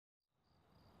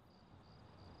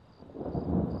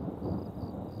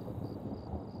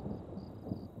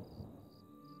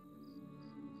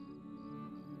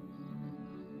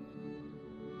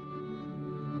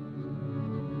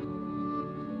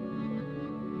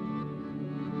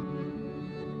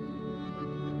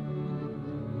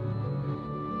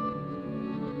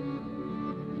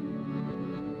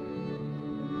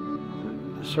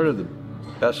sort of the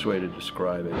best way to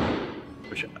describe it,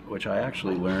 which I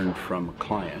actually learned from a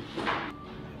client.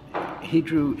 He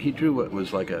drew what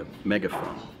was like a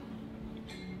megaphone,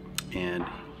 and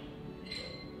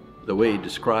the way he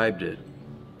described it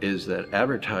is that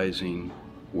advertising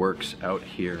works out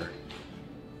here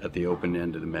at the open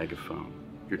end of the megaphone.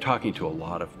 You're talking to a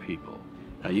lot of people.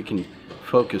 Now you can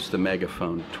focus the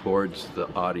megaphone towards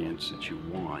the audience that you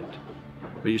want,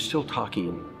 but you're still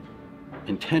talking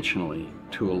intentionally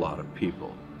to a lot of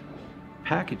people.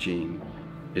 Packaging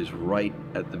is right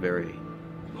at the very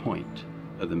point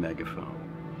of the megaphone,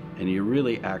 and you're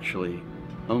really actually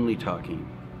only talking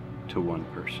to one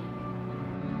person.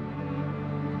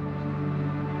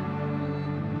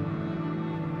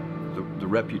 The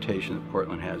reputation that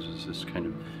Portland has is this kind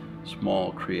of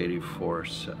small creative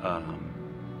force.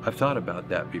 I've thought about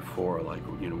that before, like,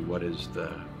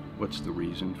 what's the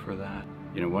reason for that?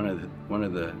 One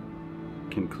of the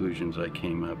conclusions I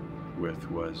came up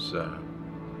with was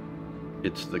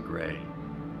it's the gray.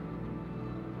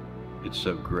 It's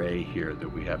so gray here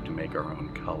that we have to make our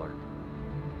own color,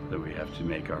 that we have to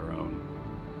make our own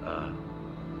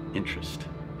interest.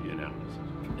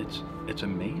 It's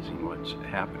amazing what's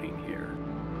happening here.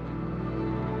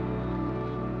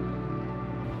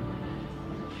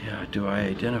 Yeah, do I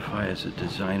identify as a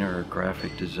designer or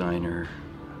graphic designer?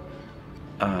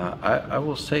 I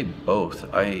will say both.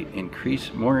 I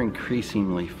more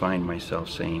increasingly find myself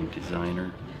saying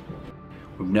designer.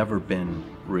 We've never been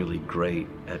really great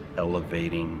at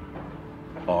elevating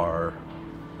our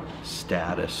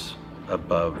status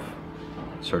above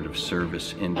sort of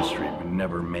service industry. We've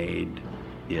never made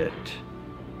it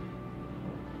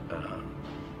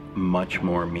much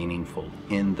more meaningful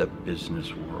in the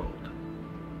business world.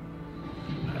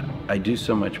 I do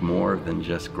so much more than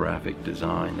just graphic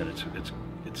design that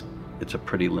it's a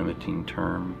pretty limiting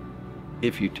term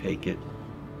if you take it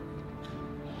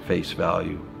face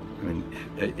value. I mean,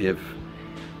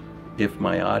 if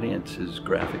my audience is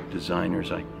graphic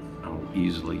designers, I'll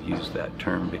easily use that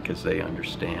term because they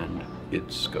understand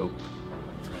its scope.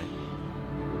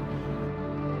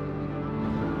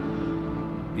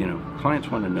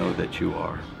 Clients want to know that you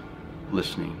are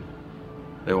listening.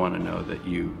 They want to know that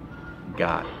you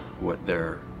got what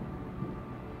they're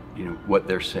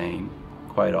saying.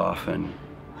 Quite often,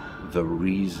 the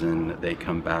reason that they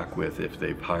come back with if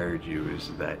they've hired you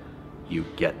is that you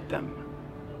get them.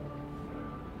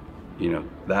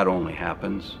 That only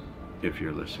happens if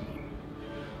you're listening.